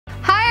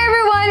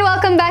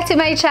Welcome back to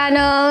my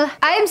channel!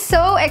 I'm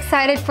so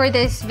excited for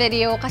this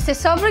video kasi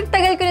sobrang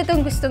tagal ko na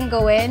itong gustong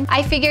gawin.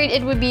 I figured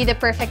it would be the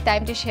perfect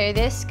time to share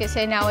this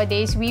kasi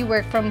nowadays we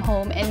work from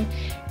home, and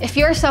if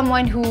you're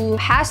someone who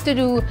has to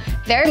do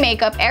their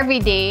makeup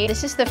every day,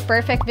 this is the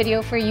perfect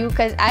video for you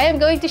because I am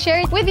going to share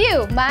it with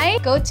you,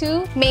 my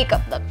go-to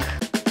makeup look.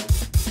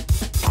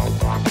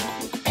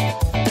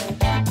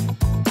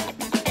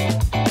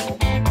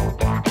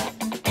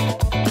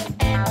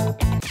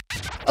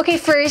 Okay,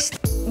 first,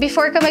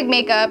 before ka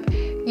mag-makeup,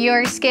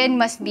 your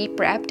skin must be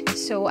prepped.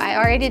 So I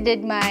already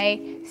did my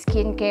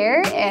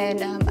skincare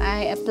and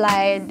I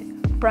applied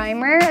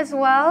primer as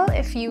well,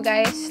 if you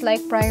guys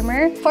like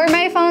primer. For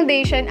my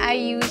foundation, I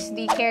use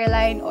the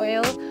Careline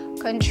Oil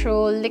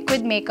Control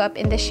Liquid Makeup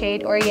in the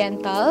shade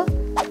Oriental.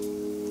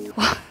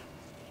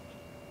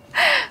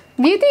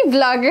 Beauty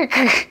vlogger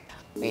ka.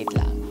 Wait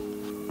lang.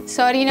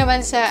 Sorry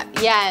naman sa...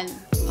 Yan.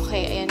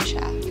 Okay, ayan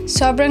siya.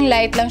 Sobrang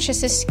light lang siya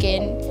sa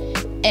skin.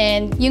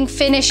 And yung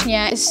finish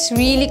niya is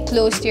really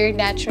close to your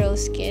natural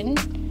skin.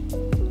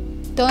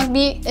 Don't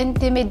be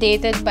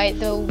intimidated by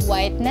the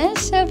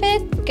whiteness of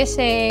it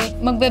kasi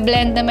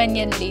magbe-blend naman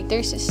yan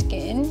later sa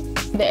skin.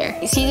 There.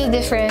 You see the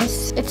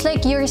difference? It's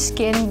like your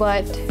skin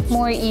but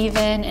more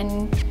even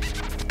and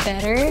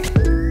better.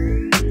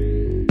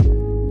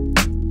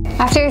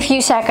 After a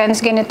few seconds,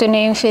 ganito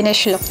na yung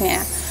finish look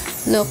niya.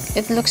 Look,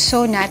 it looks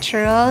so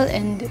natural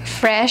and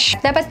fresh.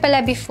 Dapat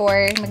pala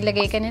before,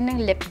 maglagay ka na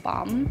ng lip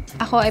balm.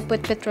 Ako, I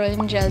put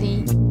petroleum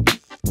jelly.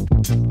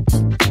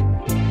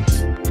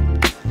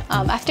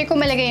 After ko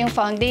malagay yung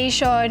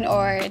foundation,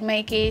 or in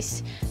my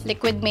case,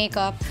 liquid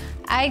makeup,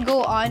 I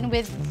go on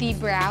with the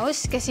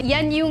brows. Kasi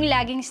yan yung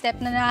laging step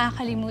na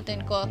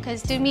nakakalimutan ko. Because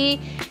to me,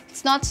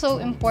 it's not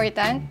so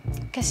important.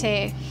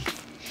 Kasi...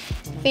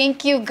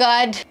 Thank you,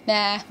 God,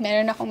 na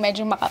meron akong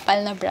medyo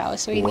makapal na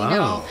brows. So, hindi na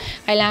ako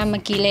kailangan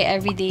magkilay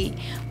everyday.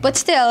 But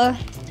still,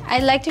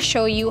 I'd like to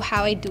show you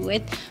how I do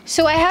it.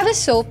 So, I have a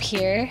soap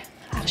here.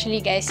 Actually,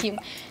 guys, yung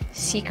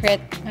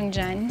secret lang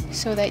dyan.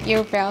 So that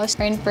your brows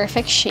are in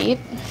perfect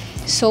shape.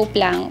 Soap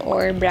lang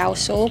or brow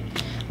soap.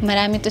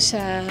 Marami to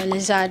sa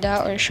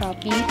Lazada or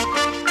Shopee.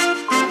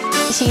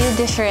 See the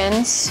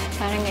difference?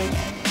 Parang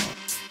ganyan.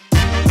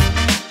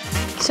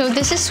 So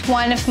this is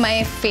one of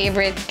my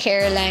favorite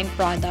Careline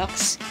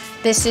products.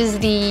 This is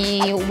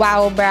the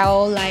Wow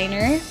Brow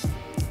Liner.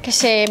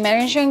 Kasi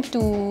meron siyang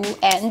two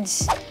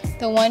ends.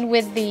 The one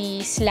with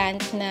the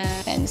slant na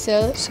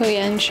pencil. So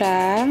yan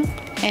siya.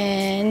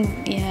 And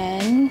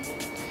yan.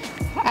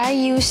 I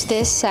use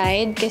this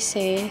side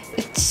kasi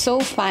it's so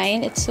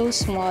fine, it's so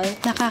small.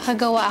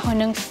 Nakakagawa ako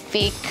ng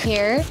fake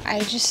hair. I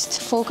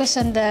just focus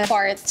on the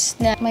parts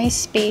na may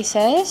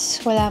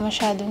spaces. Wala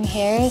masyadong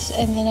hairs.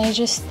 And then I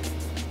just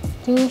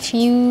do a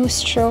few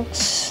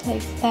strokes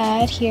like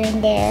that here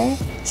and there.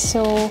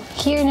 So,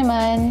 here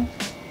naman,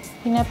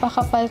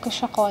 pinapakapal ko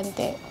siya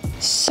konti.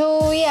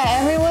 So, yeah,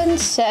 everyone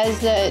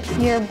says that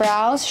your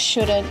brows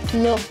shouldn't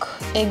look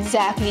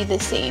exactly the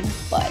same.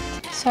 But,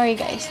 sorry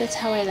guys, that's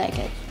how I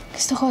like it.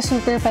 Gusto ko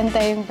super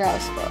pantay yung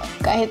brows ko.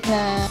 Kahit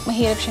na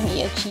mahirap siyang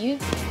i-achieve.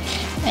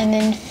 And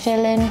then,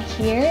 fill in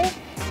here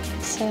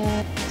sa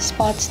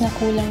spots na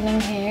kulang ng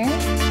hair.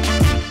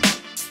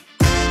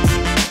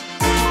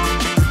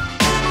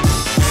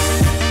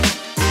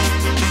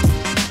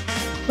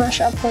 Brush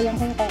up ko lang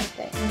kung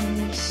konti.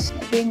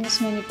 Bring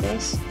this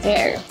manipis.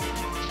 There.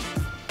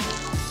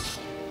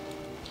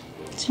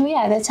 So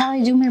yeah, that's how I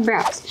do my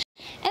brows.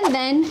 And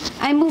then,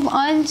 I move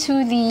on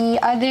to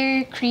the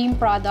other cream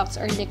products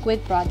or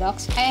liquid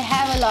products. I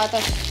have a lot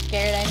of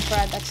Careline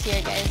products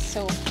here, guys.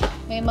 So,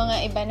 may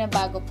mga iba na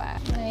bago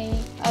pa. My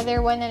other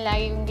one na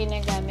lagi kong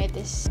ginagamit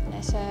is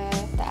nasa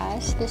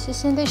taas. This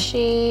is in the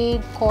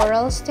shade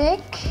Coral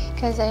Stick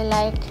because I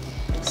like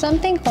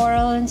something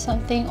coral and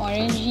something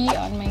orangey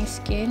on my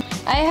skin.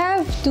 I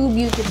have two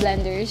beauty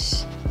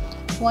blenders.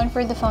 One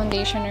for the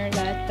foundation or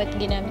that, but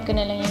ginamit ko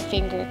na lang yung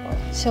finger ko.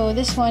 So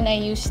this one, I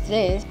use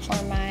this for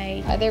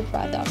my other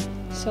product.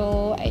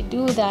 So I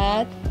do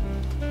that.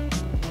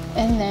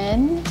 And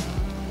then,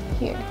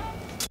 here.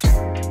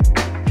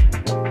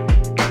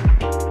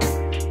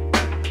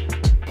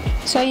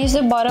 So I use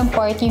the bottom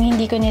part, yung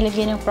hindi ko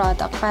nilagyan ng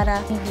product para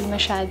hindi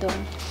masyadong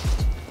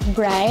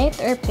bright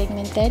or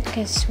pigmented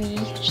because we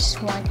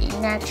just want a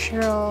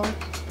natural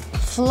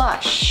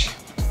flush.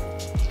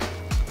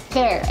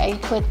 There, I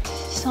put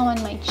some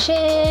on my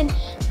chin,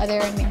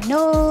 other on my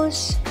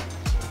nose.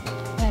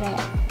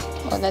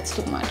 Oh, that's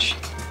too much.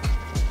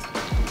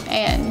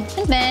 And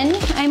then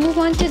I move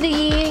on to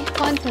the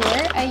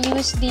contour. I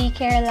use the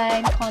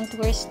Careline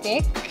Contour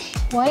Stick.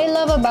 What I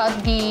love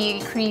about the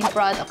cream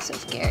products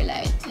of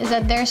Careline is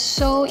that they're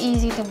so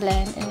easy to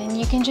blend, and then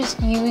you can just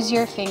use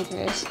your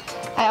fingers.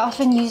 I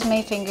often use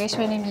my fingers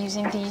when I'm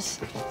using these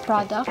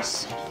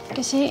products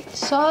kasi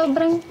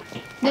sobrang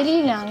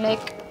dali lang.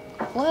 Like,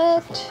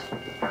 what?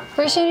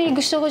 Personally,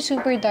 gusto ko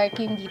super dark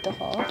yung dito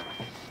ko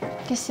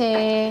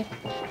kasi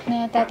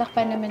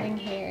natatakpan naman ng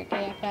hair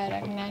kaya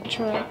parang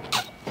natural.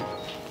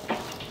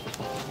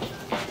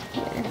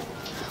 Here.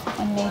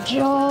 On my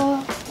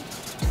jaw.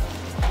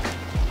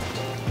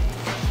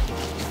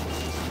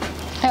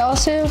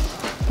 also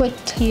put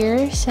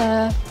here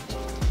sa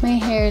my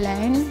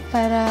hairline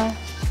para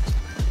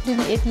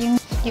lumiit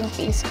yung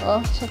face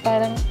ko. So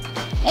parang,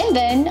 and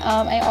then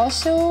I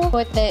also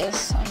put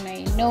this on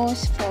my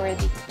nose for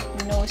the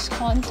nose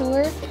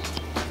contour.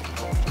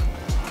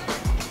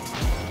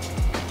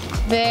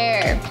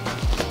 There.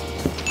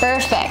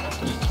 Perfect.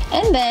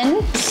 And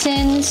then,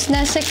 since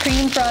nasa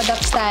cream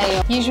products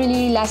tayo,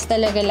 usually last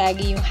talaga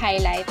lagi yung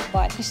highlight,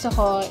 but gusto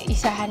ko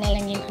isahan na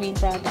lang yung cream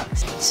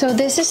products. So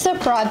this is the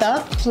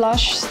product,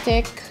 Flush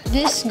Stick.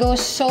 This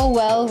goes so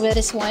well with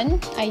this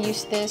one. I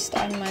use this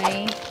on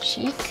my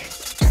cheek.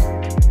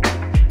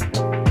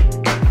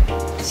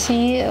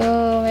 See?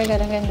 Oh my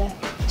God, ang ganda.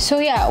 So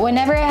yeah,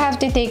 whenever I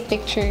have to take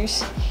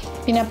pictures,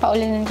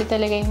 pinapaulanan ko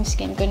talaga yung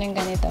skin ko ng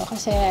ganito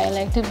kasi I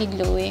like to be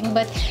glowing.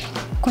 But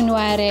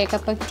kunwari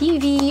kapag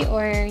TV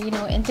or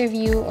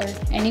interview or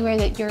anywhere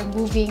that you're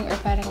moving or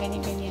parang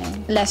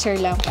ganyan-ganyan, lesser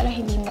lang para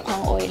hindi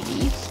mukhang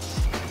oily.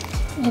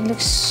 It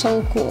looks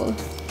so cool.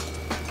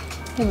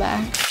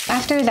 Diba?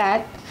 After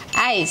that,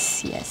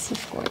 eyes. Yes, of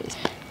course.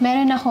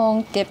 Meron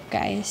akong tip,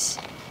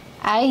 guys.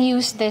 I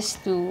use this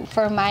too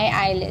for my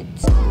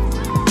eyelids.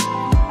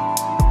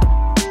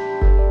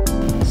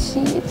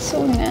 See, it's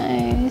so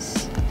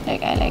nice. Like,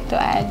 I like to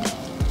add.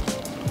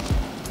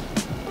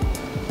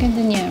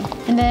 Ganda niya.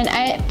 And then,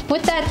 I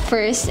put that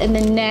first. And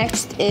then,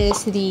 next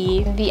is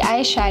the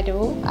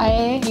eyeshadow.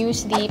 I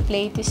use the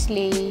Play to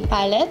Slay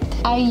palette.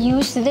 I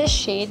use this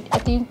shade.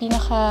 Ito yung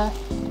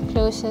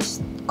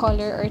pinaka-closest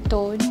color or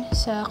tone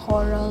sa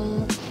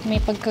coral.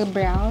 May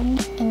pagka-brown.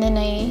 And then,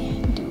 I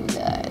do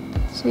that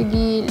sa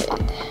gilid.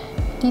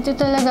 Dito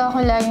talaga ako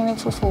laging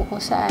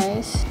nagfo-focus sa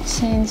eyes.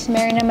 Since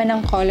meron naman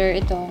ng color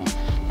itong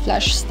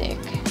Flush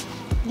Stick.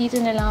 Dito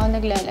na lang ako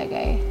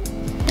naglalagay.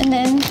 And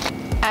then,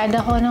 add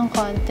ako ng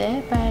konti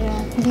para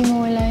hindi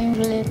mawala yung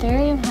glitter,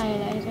 yung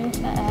highlighter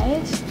sa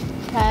eyes.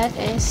 That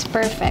is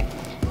perfect.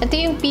 Ito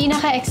yung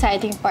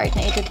pinaka-exciting part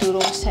na ituturo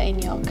ko sa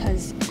inyo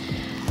because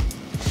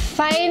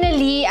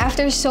finally,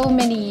 after so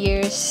many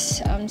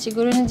years,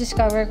 siguro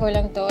na-discover ko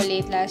lang to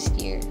late last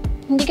year.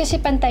 Hindi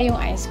kasi pantay yung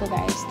eyes ko,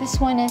 guys. This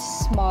one is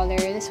smaller.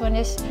 This one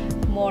is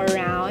more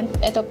round.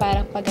 Ito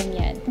parang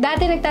paganyan.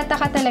 Dati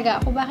nagtataka talaga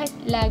ako bakit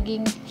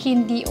laging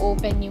hindi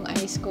open yung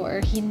eyes ko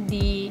or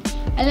hindi,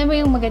 alam mo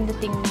yung maganda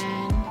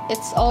tingnan.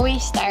 It's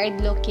always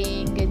tired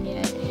looking,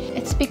 ganyan.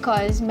 It's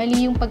because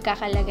mali yung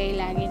pagkakalagay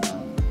lagi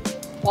ng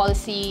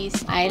falsies,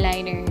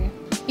 eyeliner.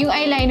 Yung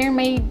eyeliner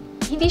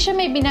hindi siya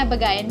may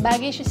binabagayan,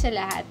 bagay siya sa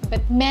lahat, but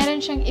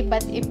meron siyang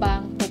iba't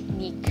ibang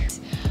technique.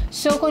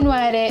 So,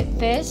 kunwari,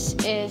 this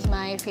is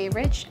my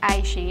favorite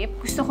eye shape.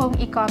 Gusto kong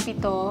i-copy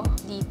to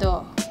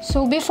dito.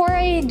 So, before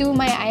I do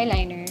my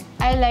eyeliner,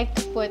 I like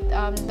to put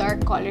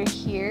dark color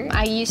here.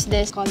 I use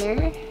this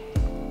color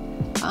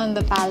on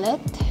the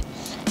palette.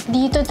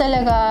 Dito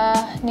talaga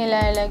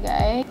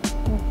nilalagay.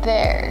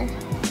 There.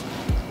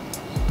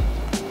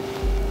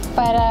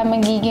 Para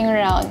magiging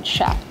round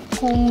siya.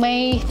 Kung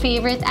may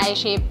favorite eye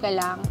shape ka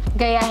lang,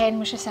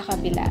 gayahin mo siya sa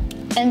kabila.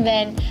 And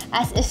then,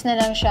 as is na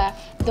lang siya,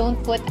 don't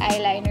put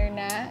eyeliner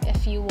na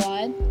if you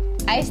want.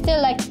 I still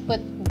like to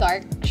put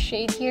dark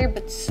shade here,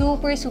 but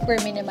super, super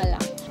minimal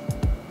lang.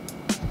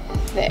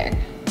 There.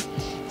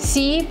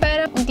 See?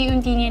 Parang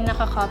unti-unti niya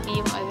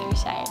nakakopy yung other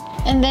side.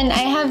 And then,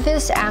 I have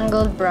this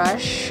angled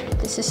brush.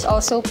 This is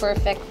also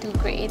perfect to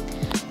create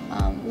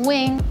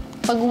wing.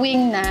 Pag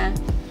wing na,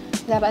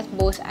 dapat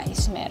both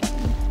eyes meron.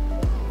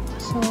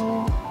 So,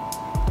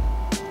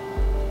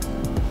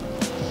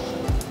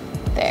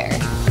 there.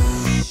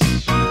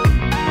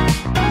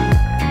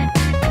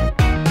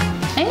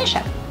 Ayun na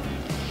siya.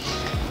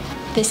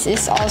 This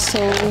is also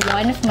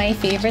one of my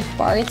favorite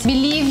parts.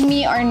 Believe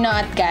me or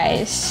not,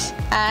 guys,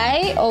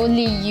 I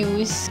only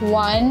use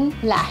one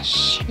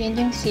lash. Yan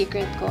yung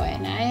secret ko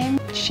and I'm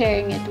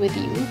sharing it with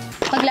you.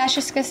 Pag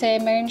lashes kasi,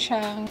 meron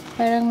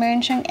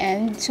siyang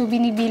end. So,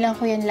 binibilang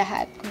ko yan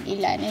lahat kung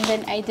ilan. And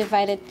then, I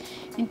divide it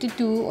into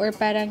two or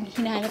parang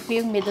hinahanap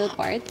ko yung middle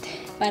part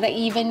para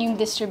even yung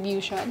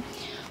distribution.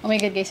 Oh my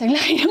God, guys, ang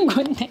laki ng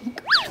content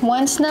ko.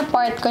 Once na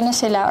part ko na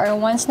sila or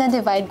once na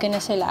divide ko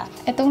na sila,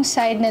 itong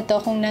side na to,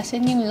 kung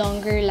nasan yung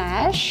longer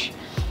lash,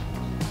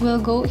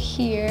 will go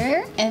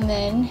here and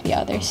then the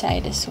other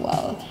side as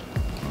well.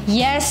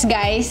 Yes,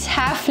 guys,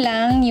 half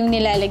lang yung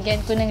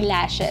nilalagyan ko ng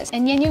lashes.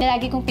 And yan yung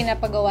lagi kong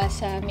pinapagawa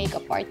sa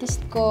makeup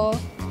artist ko.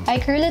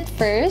 I curl it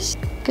first.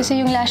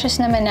 Kasi yung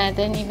lashes naman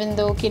natin, even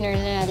though kinurl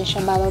na natin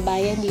siya,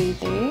 bababayan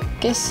later.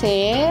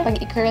 Kasi pag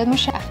i-curl mo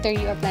siya after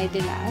you apply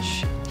the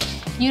lash,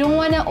 you don't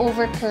wanna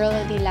over-curl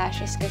the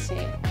lashes kasi.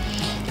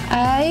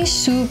 I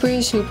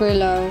super, super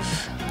love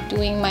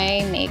doing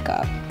my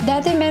makeup.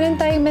 Dati meron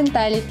tayong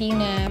mentality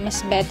na mas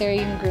better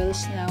yung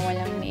girls na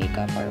walang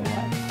makeup or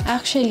what.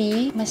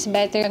 Actually, mas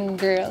better ang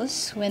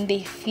girls when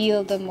they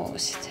feel the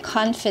most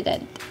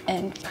confident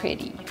and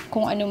pretty.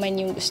 Kung ano man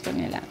yung gusto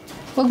nila.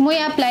 Huwag mo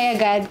i-apply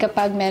agad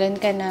kapag meron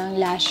ka ng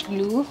lash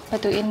glue.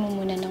 Patuin mo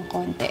muna ng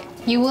konti.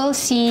 You will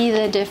see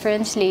the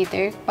difference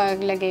later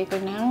pag lagay ko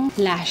ng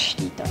lash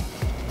dito.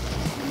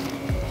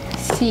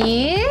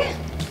 See?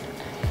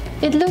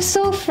 It looks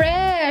so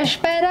fresh!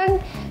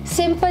 Parang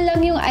simple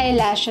lang yung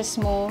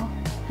eyelashes mo.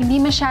 Hindi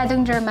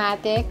masyadong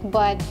dramatic,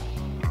 but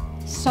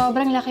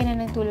sobrang laki na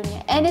ng tulong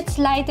niya. And it's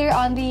lighter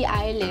on the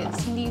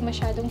eyelids. Hindi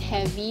masyadong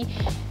heavy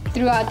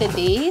throughout the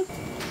day.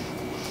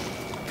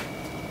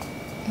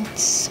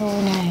 It's so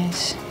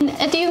nice.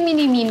 Ito yung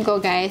mini-mean ko,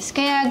 guys.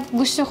 Kaya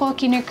gusto ko,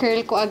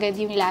 kinurl ko agad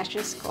yung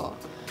lashes ko.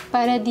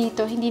 Para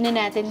dito, hindi na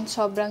natin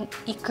sobrang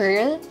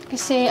i-curl.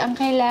 Kasi ang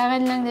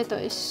kailangan lang nito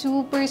is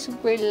super,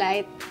 super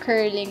light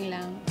curling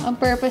lang. Ang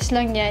purpose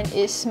lang yan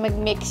is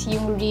mag-mix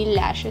yung real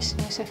lashes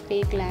mo sa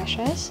fake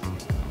lashes.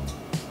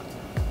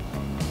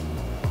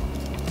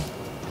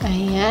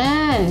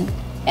 Ayan.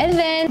 And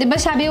then, di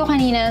ba sabi ko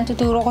kanina,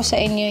 tuturo ko sa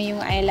inyo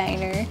yung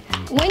eyeliner.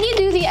 When you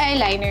do the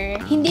eyeliner,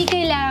 hindi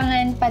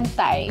kailangan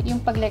pantay yung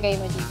paglagay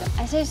mo dito.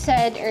 As I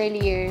said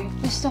earlier,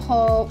 gusto ko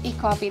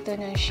i-copy to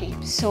ng shape.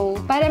 So,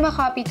 para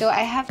ma-copy to,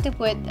 I have to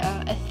put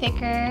a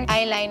thicker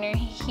eyeliner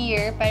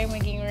here para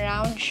maging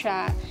round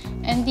siya.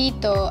 And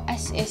dito,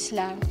 as is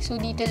lang. So,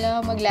 dito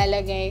lang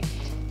maglalagay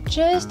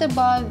just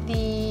above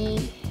the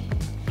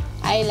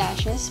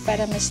eyelashes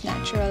para mas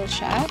natural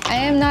siya. I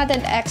am not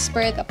an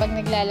expert kapag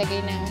naglalagay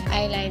ng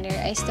eyeliner.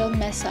 I still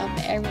mess up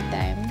every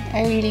time.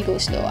 I really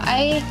go slow.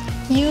 I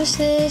use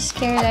this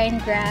Careline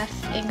Graph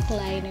ink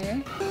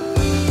liner.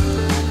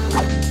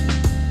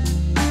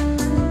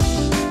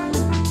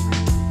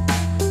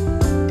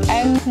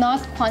 I'm not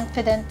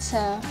confident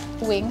sa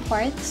wing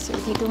parts, so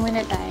dito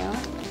muna tayo.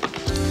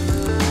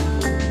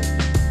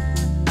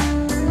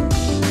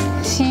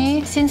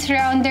 See, since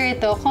rounder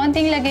ito,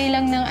 konting lagay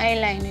lang ng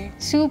eyeliner.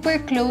 Super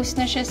close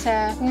na siya sa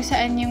kung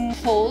saan yung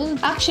fold.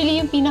 Actually,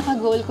 yung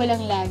pinaka-goal ko lang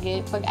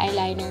lagi pag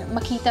eyeliner,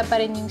 makita pa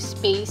rin yung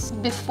space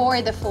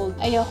before the fold.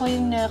 Ayoko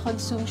yung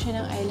na-consume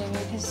siya ng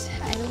eyeliner because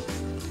I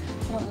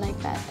don't like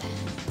that.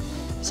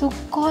 So,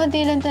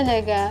 konti lang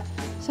talaga.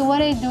 So,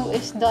 what I do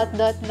is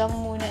dot-dot lang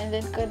muna and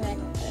then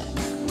connect them.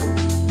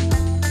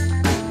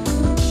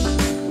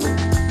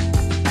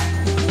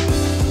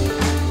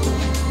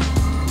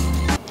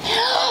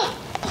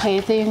 Okay,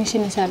 ito yung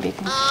sinasabi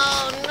ko.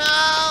 Oh, no!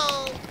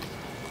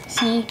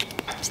 See?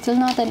 Still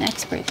not an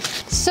expert.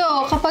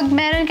 So, kapag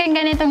meron kang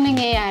ganitong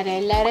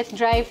nangyayari, let it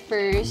dry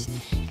first.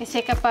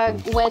 Kasi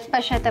kapag wet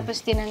pa siya tapos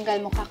tinanggal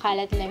mo,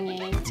 kakalat lang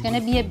niya. It's gonna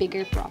be a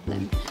bigger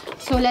problem.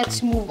 So, let's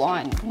move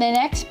on. The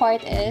next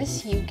part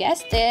is, you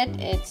guessed it,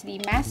 it's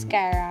the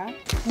mascara.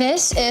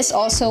 This is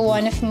also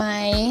one of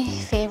my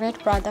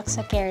favorite products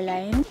sa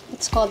Careline.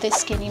 It's called the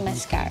Skinny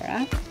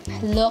Mascara.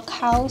 Look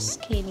how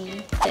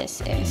skinny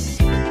this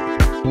is.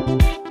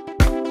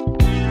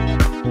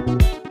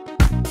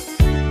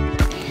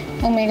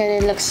 Oh my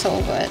god, it looks so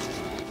good.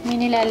 May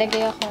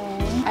nilalagay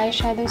akong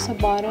eyeshadow sa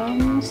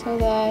bottom so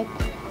that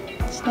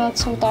it's not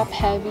so top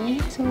heavy.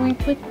 So we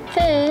put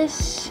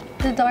this,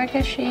 the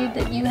darkest shade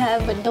that you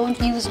have, but don't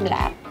use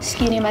black.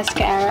 Skinny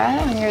mascara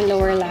on your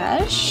lower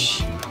lash.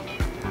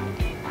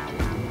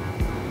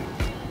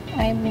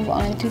 I move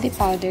on to the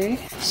powder.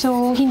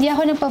 So, hindi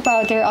ako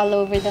nagpa-powder all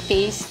over the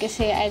face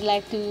kasi I'd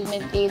like to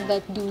maintain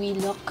that dewy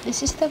look.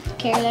 This is the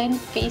Careline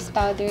face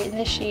powder in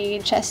the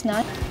shade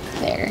Chestnut.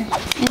 There.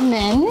 And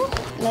then,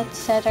 let's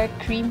set our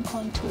cream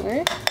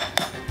contour.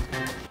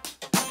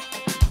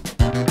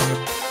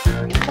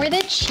 For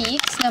the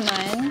cheeks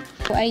naman,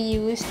 I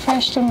use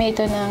Fresh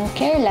Tomato ng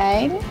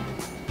Careline.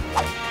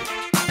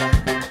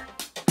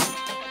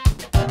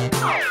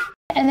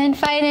 And then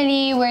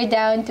finally, we're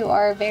down to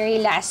our very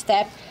last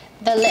step,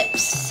 the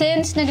lips.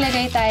 Since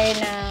naglagay tayo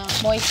ng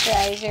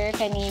moisturizer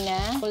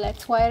kanina,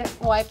 let's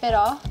wipe it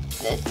off.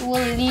 It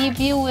will leave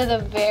you with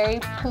a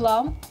very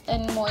plump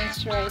and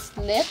moisturized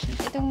lip.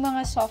 Itong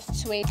mga soft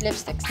suede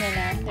lipsticks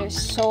nila, they're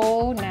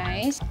so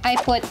nice. I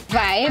put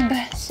Vibe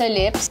sa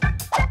lips.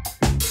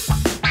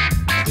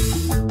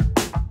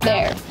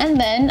 There. And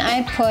then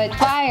I put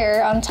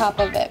Fire on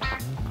top of it.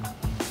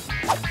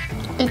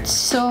 It's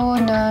so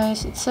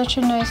nice. It's such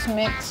a nice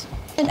mix.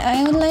 And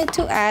I would like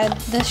to add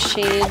the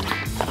shade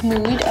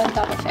Nude on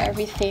top of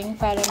everything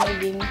para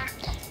maging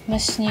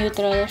mas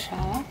neutral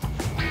siya.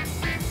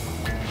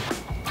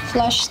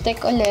 Flush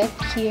stick ulit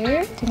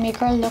here to make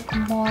her look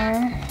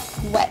more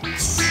wet.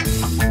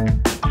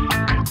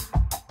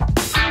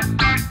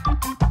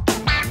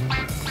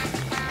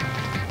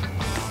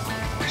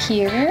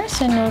 Here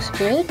sa nose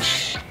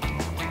bridge.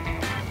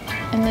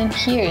 And then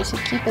here sa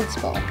Cupid's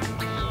bow.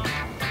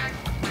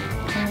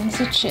 And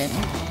sa chin.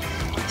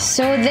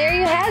 So there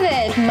you have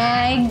it,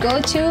 my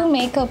go-to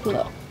makeup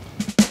look.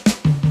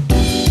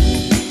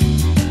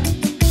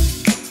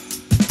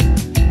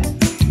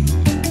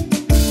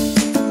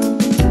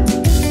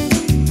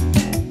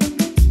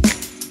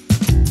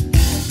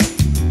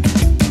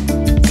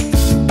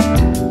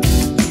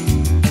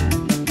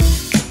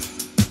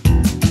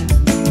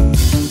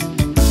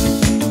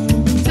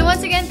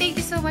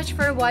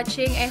 For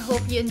watching. I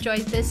hope you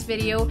enjoyed this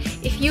video.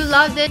 If you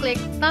loved it, click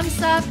thumbs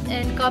up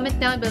and comment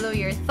down below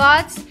your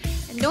thoughts.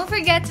 And don't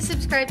forget to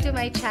subscribe to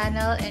my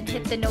channel and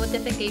hit the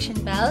notification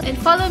bell and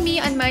follow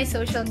me on my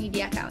social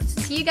media accounts.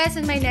 See you guys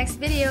in my next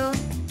video.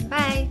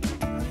 Bye!